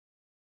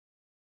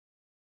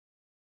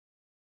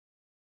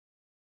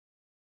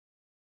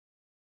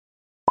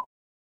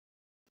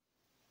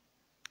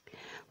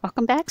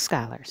Welcome back,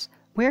 scholars.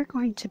 We're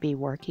going to be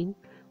working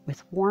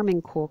with warm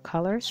and cool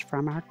colors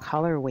from our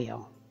color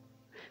wheel.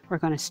 We're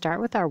going to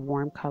start with our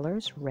warm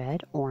colors,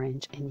 red,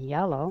 orange, and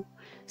yellow,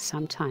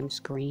 sometimes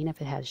green if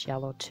it has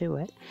yellow to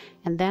it,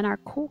 and then our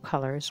cool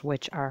colors,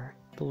 which are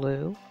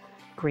blue,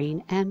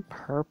 green, and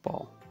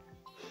purple.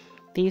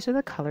 These are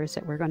the colors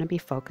that we're going to be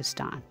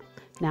focused on.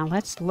 Now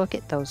let's look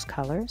at those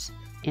colors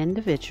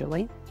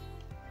individually.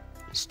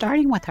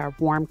 Starting with our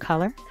warm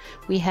color,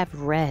 we have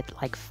red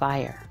like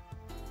fire,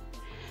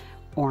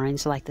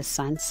 orange like the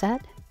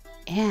sunset,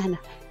 and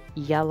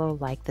yellow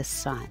like the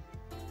sun,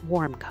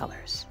 warm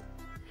colors.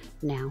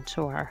 Now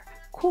to our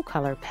cool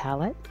color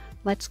palette,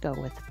 let's go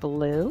with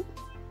blue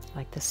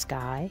like the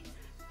sky,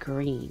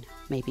 green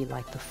maybe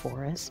like the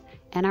forest,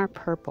 and our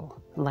purple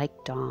like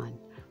dawn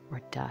or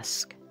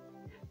dusk.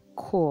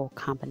 Cool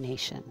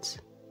combinations.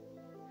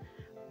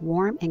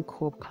 Warm and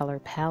cool color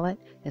palette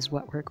is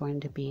what we're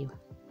going to be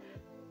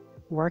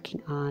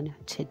working on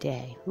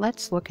today.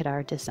 Let's look at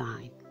our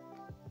design.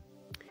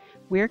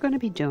 We're going to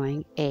be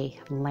doing a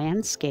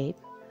landscape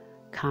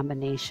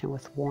combination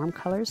with warm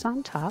colors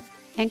on top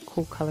and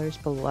cool colors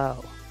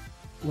below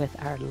with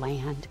our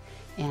land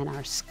and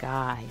our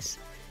skies.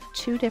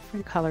 Two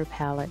different color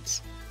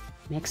palettes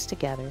mixed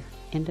together,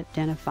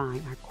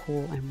 identifying our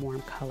cool and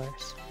warm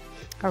colors.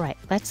 All right,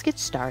 let's get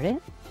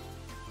started.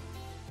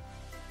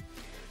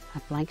 A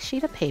blank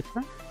sheet of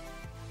paper,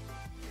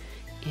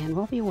 and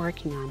we'll be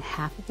working on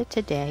half of it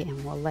today,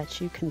 and we'll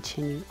let you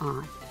continue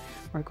on.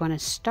 We're going to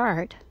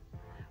start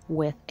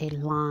with a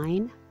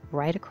line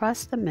right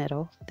across the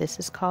middle. This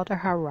is called a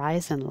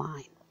horizon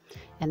line,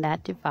 and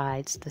that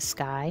divides the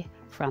sky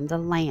from the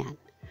land.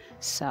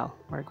 So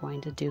we're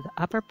going to do the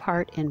upper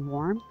part in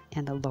warm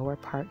and the lower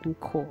part in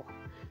cool.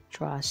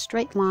 Draw a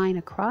straight line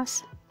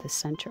across the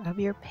center of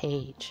your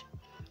page,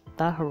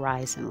 the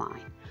horizon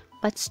line.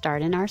 Let's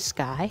start in our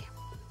sky,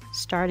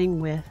 starting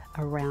with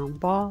a round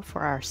ball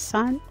for our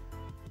sun.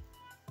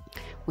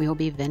 We will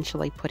be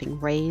eventually putting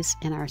rays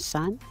in our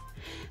sun.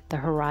 The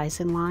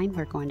horizon line,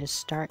 we're going to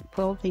start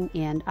building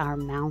in our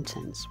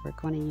mountains. We're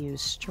going to use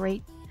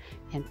straight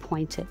and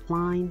pointed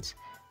lines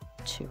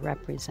to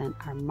represent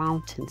our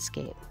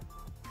mountainscape.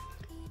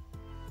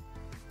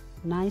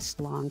 Nice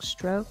long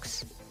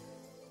strokes,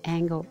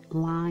 angled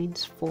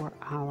lines for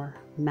our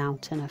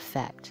mountain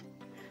effect.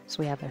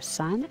 So we have our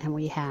sun and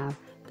we have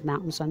the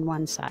mountains on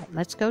one side.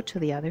 Let's go to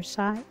the other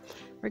side.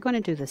 We're going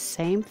to do the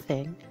same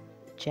thing,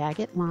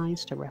 jagged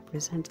lines to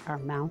represent our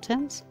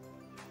mountains.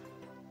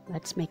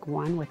 Let's make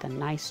one with a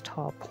nice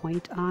tall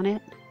point on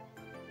it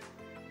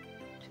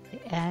to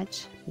the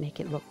edge, make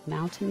it look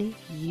mountainy.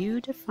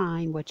 You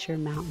define what your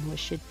mountain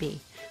should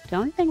be. The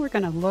only thing we're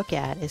going to look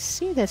at is,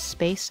 see this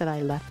space that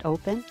I left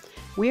open?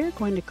 We're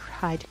going to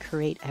try to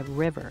create a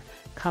river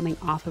coming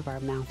off of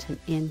our mountain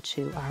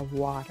into our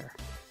water,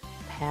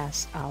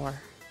 past our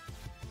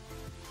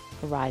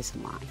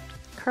horizon line.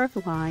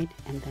 Curved line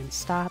and then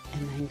stop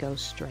and then go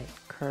straight.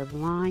 Curved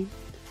line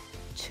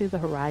to the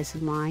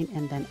horizon line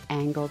and then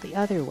angle the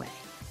other way.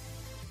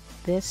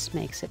 This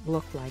makes it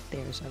look like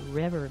there's a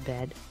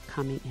riverbed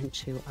coming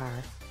into our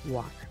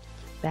water.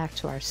 Back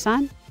to our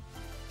sun.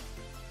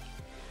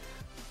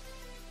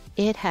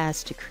 It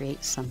has to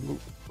create some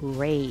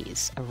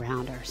rays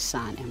around our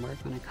sun, and we're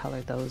going to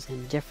color those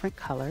in different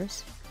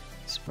colors.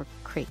 So we'll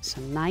create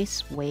some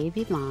nice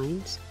wavy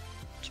lines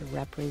to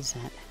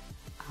represent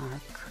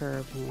our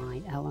curved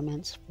line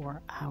elements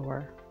for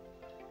our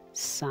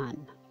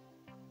sun.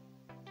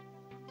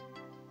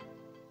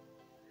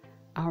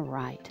 All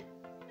right,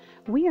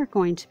 we are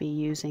going to be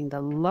using the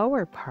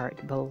lower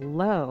part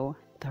below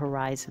the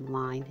horizon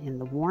line in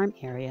the warm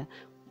area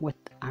with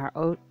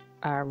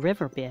our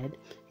riverbed,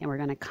 and we're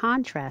going to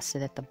contrast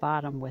it at the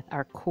bottom with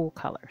our cool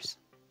colors.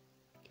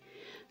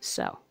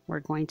 So we're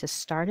going to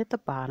start at the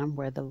bottom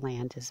where the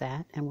land is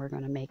at, and we're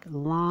going to make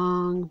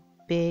long,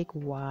 big,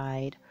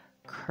 wide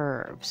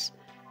curves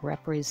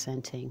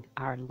representing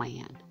our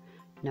land.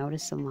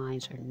 Notice the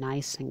lines are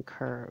nice and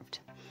curved.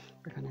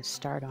 We're going to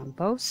start on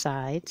both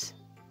sides,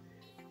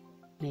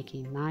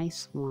 making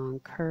nice long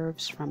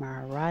curves from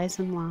our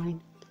horizon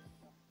line,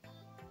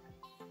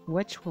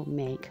 which will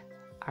make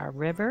our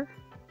river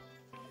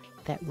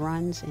that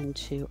runs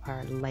into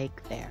our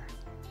lake there.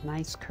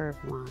 Nice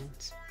curved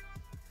lines.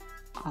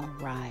 All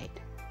right,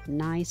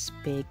 nice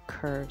big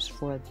curves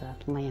for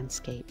the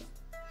landscape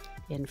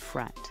in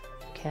front.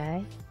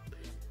 Okay,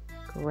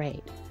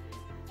 great.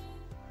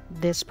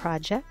 This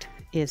project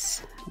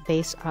is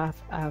based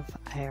off of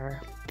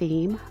our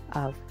theme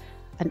of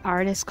an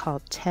artist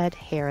called Ted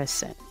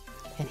Harrison,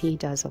 and he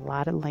does a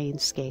lot of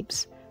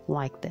landscapes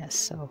like this.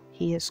 So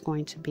he is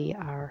going to be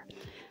our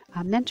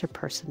mentor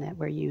person that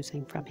we're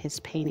using from his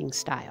painting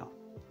style.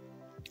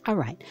 All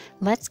right,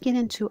 let's get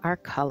into our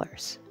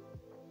colors.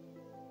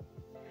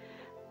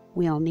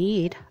 We'll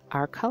need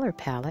our color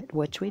palette,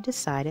 which we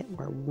decided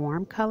were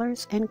warm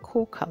colors and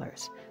cool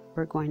colors.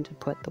 We're going to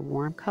put the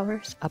warm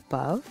colors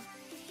above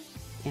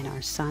in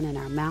our sun and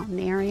our mountain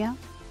area,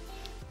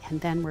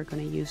 and then we're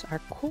going to use our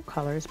cool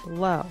colors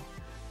below,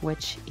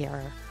 which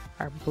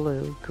are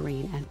blue,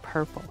 green, and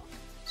purple.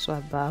 So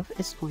above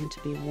is going to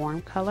be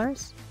warm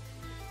colors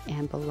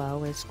and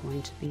below is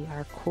going to be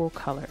our cool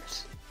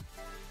colors.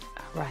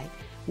 All right,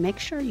 make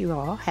sure you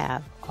all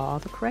have all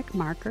the correct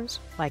markers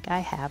like I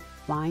have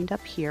lined up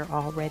here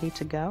all ready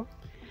to go.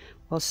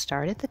 We'll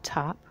start at the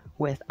top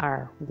with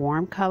our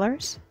warm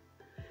colors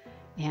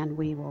and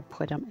we will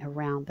put them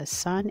around the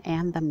sun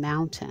and the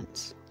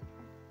mountains.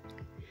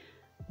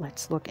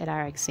 Let's look at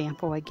our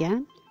example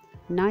again.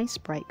 Nice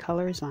bright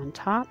colors on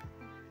top.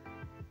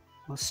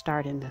 We'll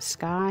start in the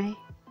sky.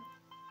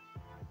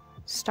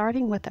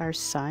 Starting with our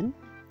sun,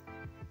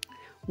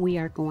 we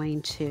are going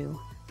to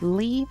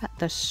leave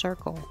the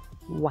circle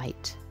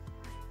white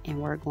and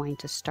we're going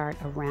to start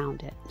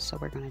around it. So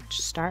we're going to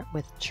start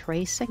with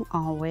tracing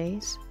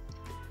always,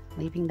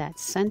 leaving that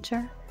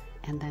center,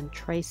 and then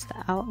trace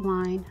the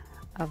outline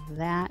of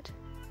that,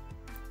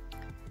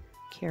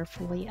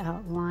 carefully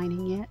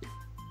outlining it.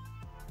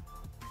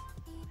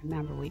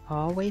 Remember, we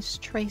always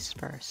trace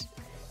first.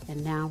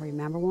 And now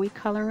remember, when we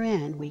color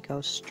in, we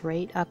go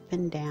straight up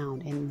and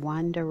down in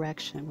one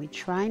direction. We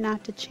try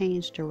not to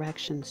change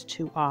directions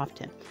too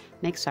often.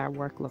 Makes our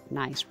work look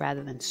nice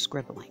rather than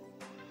scribbling.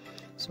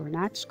 So we're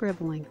not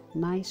scribbling,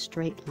 nice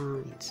straight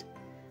lines.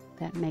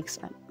 That makes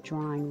a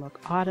drawing look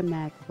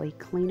automatically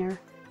cleaner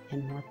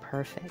and more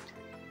perfect.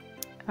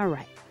 All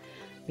right,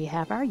 we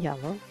have our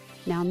yellow.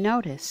 Now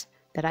notice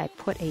that I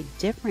put a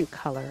different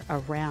color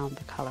around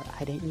the color.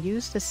 I didn't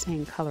use the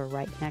same color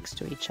right next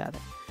to each other.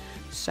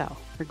 So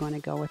we're going to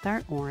go with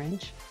our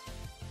orange.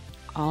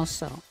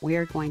 Also, we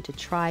are going to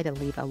try to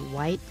leave a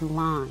white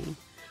line.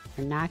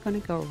 We're not going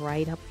to go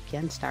right up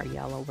against our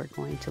yellow. We're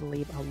going to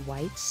leave a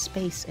white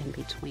space in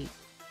between.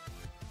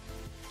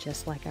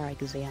 Just like our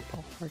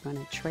example. We're going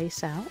to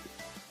trace out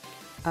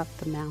up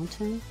the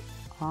mountain,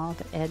 all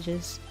the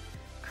edges,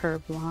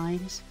 curved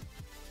lines.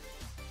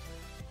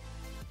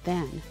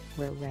 Then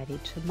we're ready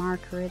to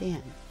marker it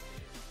in.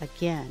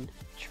 Again,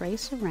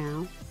 trace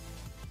around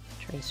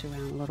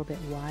a little bit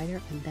wider,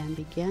 and then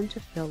begin to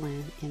fill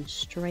in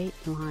straight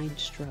line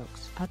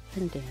strokes, up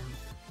and down,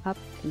 up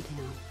and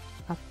down,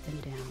 up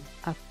and down,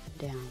 up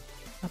and down,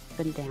 up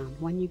and down.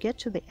 When you get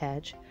to the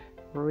edge,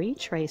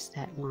 retrace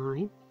that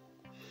line,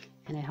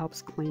 and it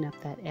helps clean up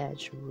that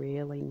edge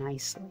really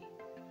nicely.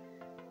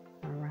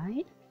 All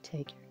right,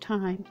 take your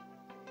time.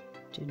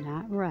 Do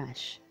not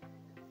rush.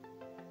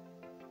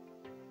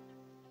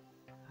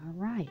 All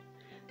right.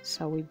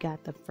 So we've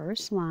got the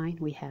first line.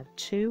 We have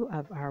two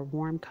of our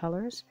warm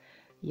colors,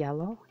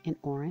 yellow and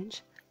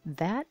orange.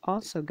 That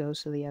also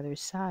goes to the other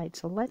side.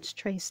 So let's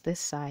trace this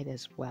side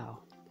as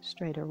well.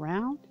 Straight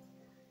around.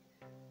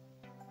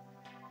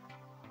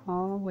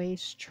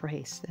 Always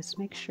trace this.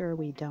 Make sure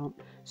we don't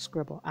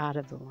scribble out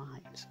of the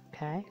lines,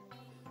 okay?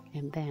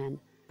 And then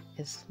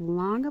as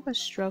long of a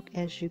stroke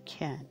as you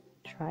can.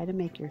 Try to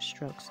make your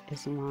strokes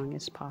as long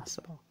as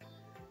possible.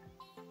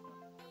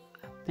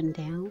 Up and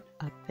down,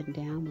 up and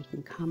down. We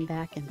can come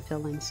back and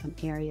fill in some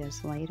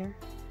areas later.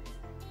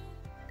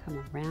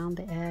 Come around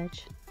the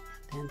edge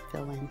and then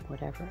fill in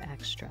whatever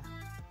extra.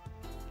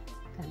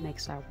 That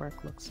makes our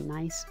work looks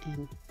nice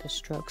and the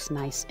strokes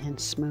nice and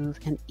smooth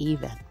and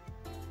even.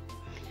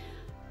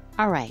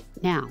 All right,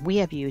 now we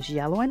have used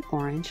yellow and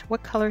orange.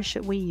 What color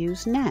should we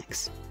use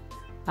next?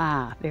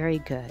 Ah, very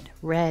good.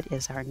 Red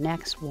is our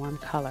next warm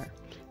color.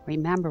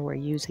 Remember, we're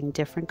using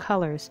different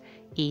colors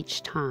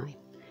each time.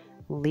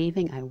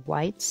 Leaving a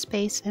white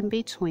space in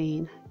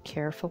between,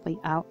 carefully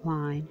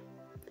outline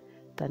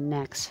the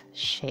next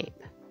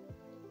shape.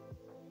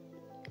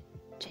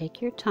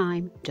 Take your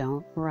time,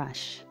 don't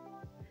rush.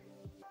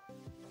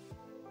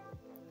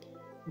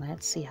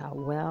 Let's see how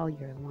well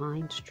your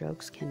line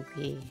strokes can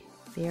be.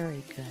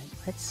 Very good.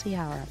 Let's see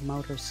how our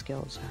motor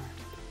skills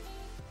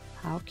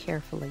are. How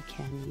carefully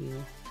can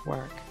you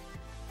work?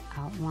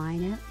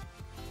 Outline it,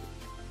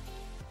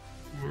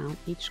 around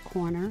each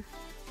corner,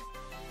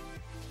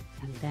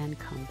 and then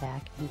come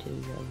back and do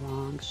your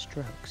long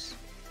strokes.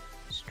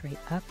 Straight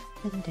up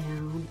and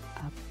down,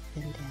 up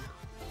and down,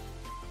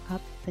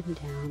 up and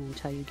down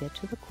until you get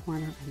to the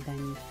corner, and then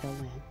you fill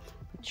in.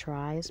 But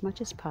try as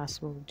much as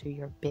possible to do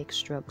your big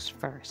strokes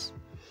first.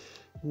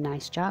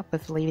 Nice job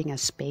with leaving a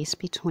space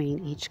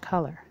between each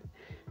color.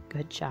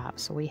 Good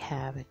job. So we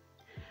have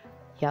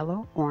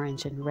yellow,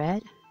 orange, and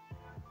red.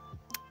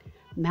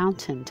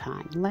 Mountain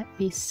time. Let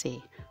me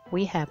see.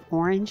 We have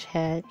orange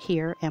head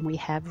here and we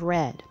have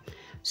red.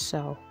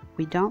 So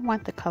we don't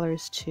want the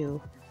colors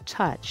to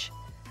touch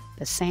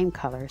the same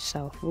color.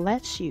 So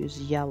let's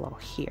use yellow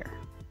here.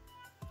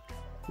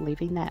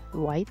 Leaving that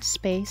white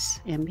space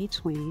in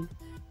between,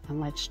 and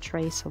let's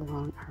trace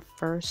along our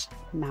first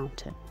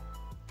mountain.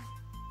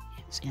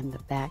 It's in the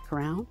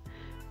background.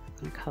 I'm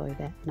going to color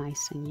that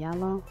nice and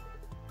yellow.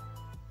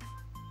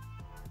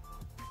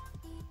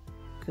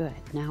 Good.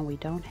 Now we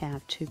don't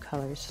have two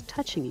colors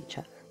touching each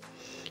other.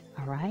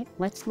 All right,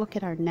 let's look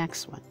at our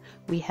next one.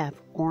 We have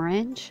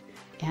orange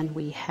and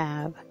we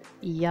have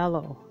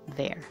yellow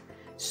there.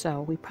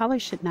 So we probably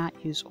should not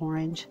use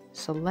orange,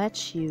 so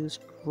let's use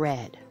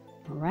red.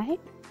 All right,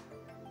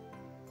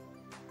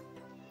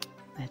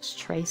 let's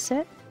trace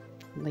it,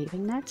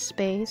 leaving that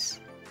space.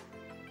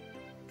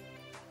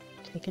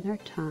 taking our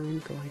time,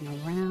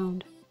 going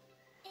around,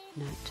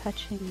 not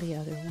touching the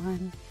other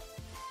one.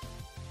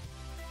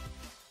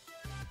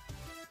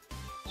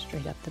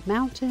 Straight up the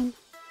mountain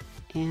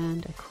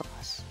and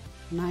across.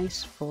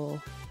 Nice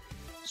full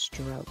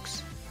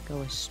strokes.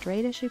 Go as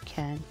straight as you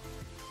can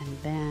and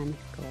then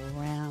go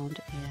around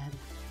and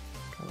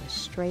go as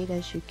straight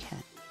as you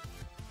can.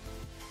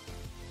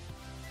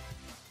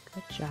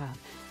 Good job.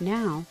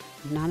 Now,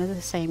 none of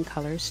the same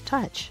colors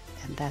touch,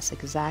 and that's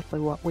exactly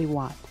what we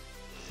want.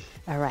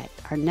 All right,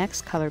 our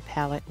next color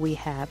palette, we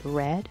have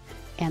red,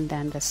 and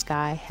then the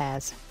sky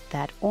has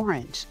that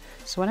orange.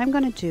 So what I'm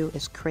going to do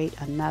is create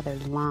another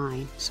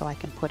line so I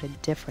can put a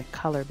different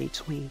color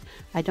between.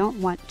 I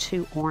don't want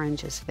two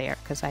oranges there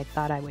because I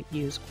thought I would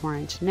use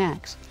orange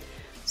next.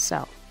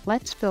 So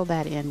let's fill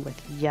that in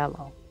with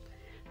yellow.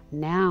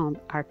 Now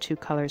our two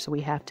colors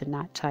we have to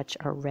not touch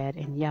are red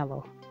and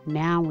yellow.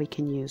 Now we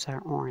can use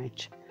our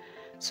orange.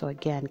 So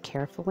again,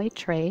 carefully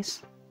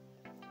trace,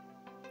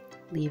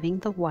 leaving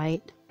the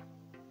white.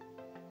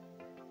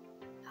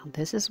 Now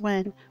this is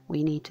when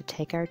we need to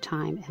take our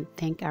time and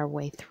think our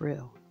way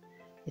through.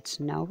 It's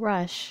no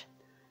rush.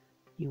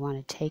 You want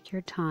to take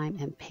your time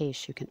and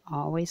pace. You can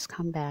always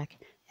come back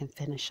and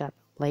finish up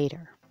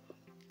later.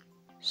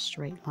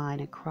 Straight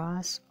line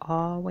across.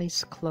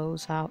 Always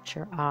close out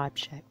your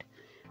object.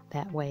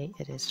 That way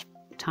it is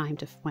time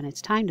to, when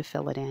it's time to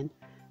fill it in,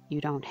 you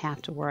don't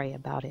have to worry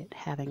about it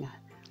having a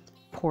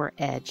poor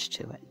edge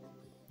to it.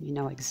 You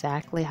know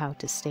exactly how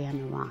to stay on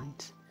the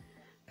lines.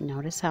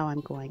 Notice how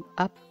I'm going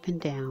up and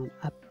down,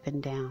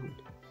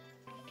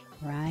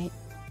 right?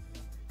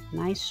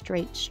 Nice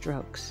straight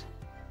strokes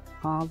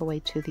all the way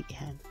to the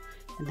end.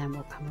 And then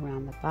we'll come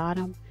around the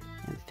bottom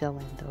and fill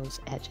in those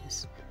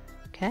edges.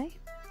 Okay?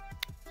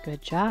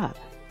 Good job.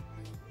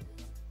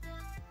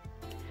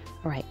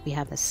 All right, we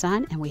have the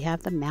sun and we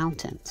have the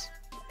mountains.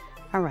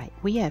 All right,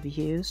 we have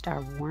used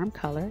our warm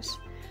colors.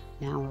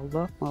 Now we'll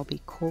look, will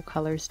be cool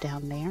colors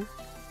down there.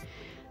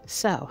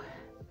 So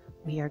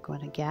we are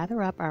going to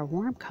gather up our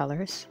warm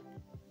colors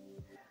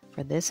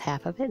for this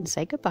half of it and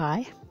say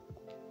goodbye.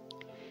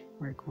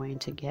 We're going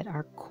to get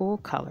our cool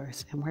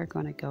colors and we're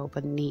going to go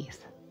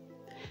beneath.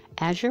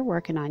 As you're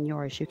working on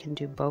yours, you can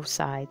do both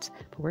sides,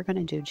 but we're going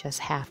to do just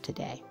half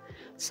today.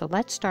 So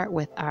let's start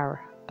with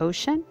our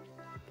ocean,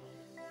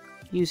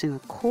 using a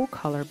cool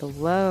color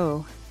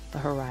below the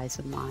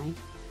horizon line.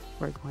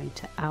 We're going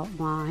to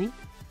outline,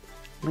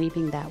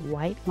 leaving that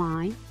white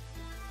line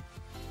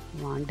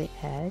along the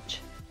edge,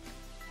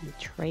 and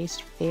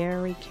trace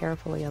very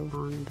carefully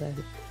along the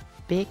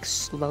big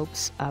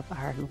slopes of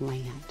our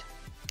land.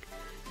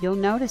 You'll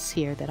notice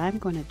here that I'm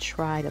going to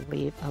try to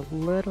leave a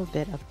little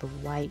bit of the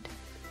white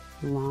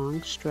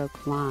long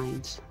stroke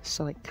lines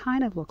so it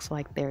kind of looks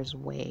like there's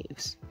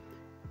waves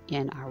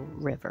in our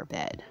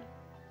riverbed.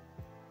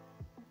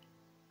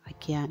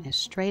 Again, as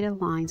straight a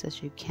lines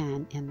as you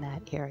can in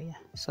that area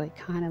so it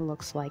kind of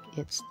looks like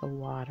it's the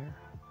water.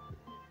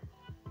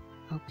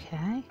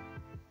 Okay,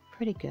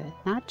 pretty good.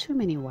 Not too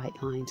many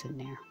white lines in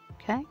there.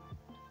 Okay,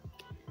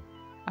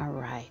 all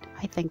right,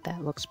 I think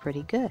that looks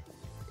pretty good.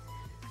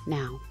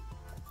 Now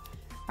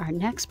our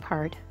next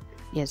part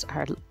is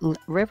our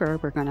river.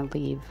 We're going to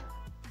leave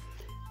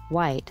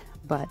white,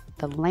 but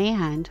the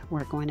land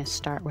we're going to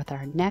start with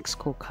our next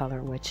cool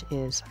color, which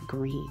is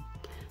green.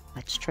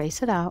 Let's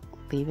trace it out,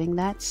 leaving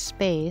that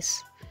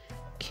space,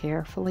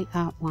 carefully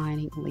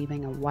outlining,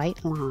 leaving a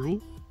white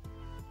line.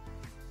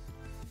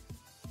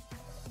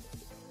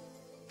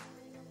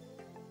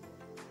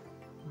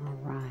 All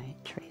right,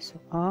 trace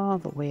it all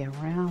the way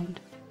around.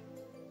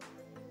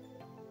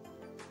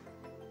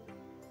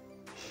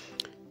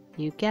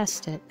 You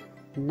guessed it,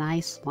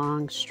 nice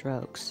long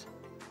strokes,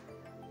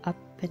 up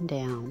and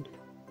down.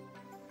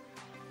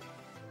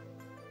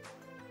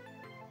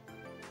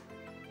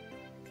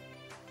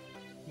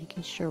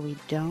 Making sure we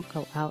don't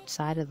go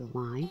outside of the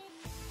line,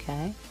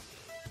 okay?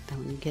 Then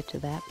when you get to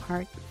that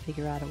part,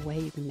 figure out a way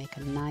you can make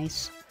a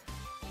nice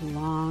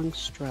long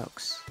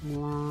strokes,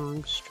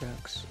 long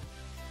strokes.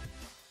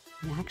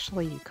 And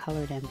actually you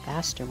color it in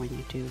faster when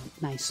you do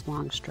nice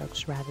long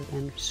strokes rather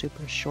than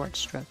super short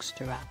strokes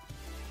throughout.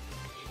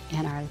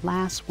 And our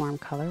last warm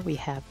color, we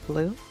have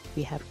blue,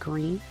 we have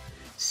green.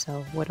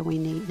 So what do we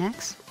need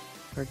next?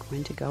 We're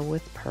going to go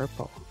with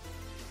purple.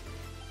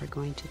 We're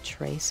going to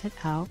trace it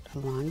out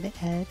along the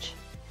edge,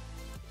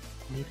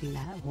 leaving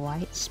that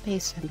white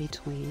space in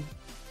between,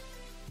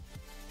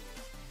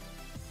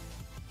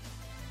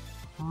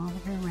 all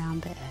the way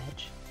around the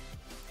edge,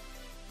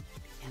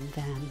 and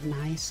then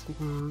nice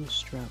long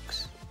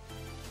strokes.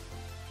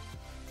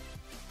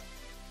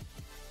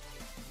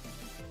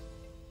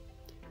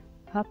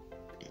 Up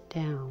and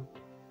down.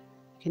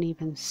 You can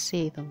even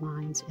see the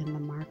lines in the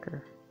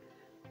marker.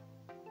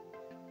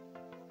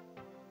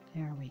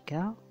 There we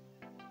go.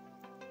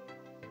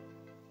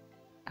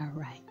 All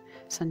right,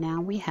 so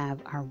now we have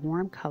our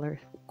warm color,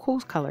 cool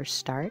colors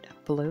start,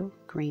 blue,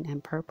 green,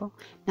 and purple.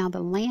 Now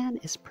the land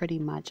is pretty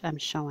much, I'm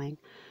showing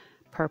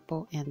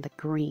purple and the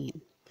green.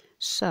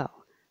 So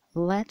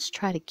let's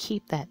try to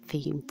keep that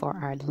theme for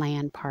our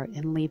land part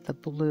and leave the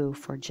blue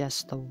for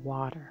just the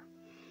water.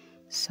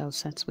 So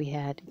since we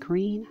had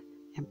green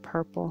and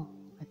purple,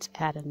 let's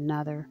add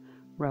another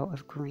row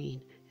of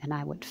green, and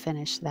I would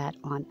finish that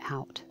on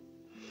out.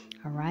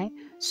 All right,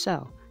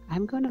 so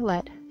I'm going to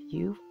let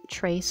you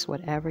trace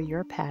whatever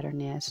your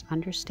pattern is,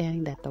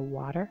 understanding that the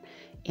water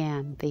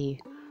and the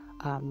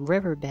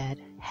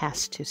riverbed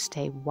has to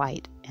stay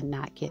white and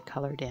not get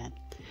colored in.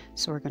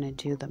 So we're going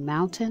to do the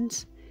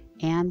mountains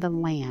and the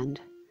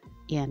land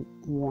in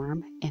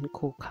warm and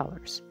cool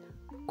colors.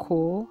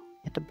 Cool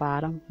at the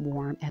bottom,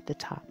 warm at the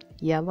top.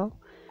 Yellow,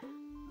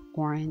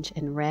 orange,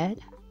 and red,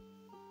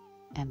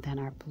 and then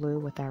our blue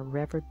with our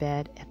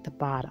riverbed at the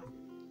bottom.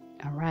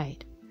 All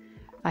right.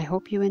 I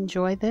hope you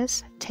enjoy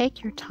this.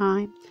 Take your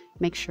time,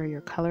 make sure your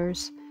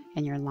colors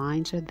and your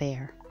lines are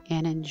there,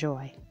 and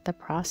enjoy the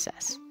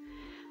process.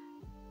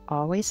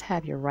 Always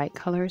have your right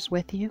colors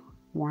with you,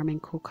 warm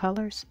and cool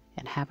colors,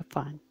 and have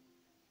fun.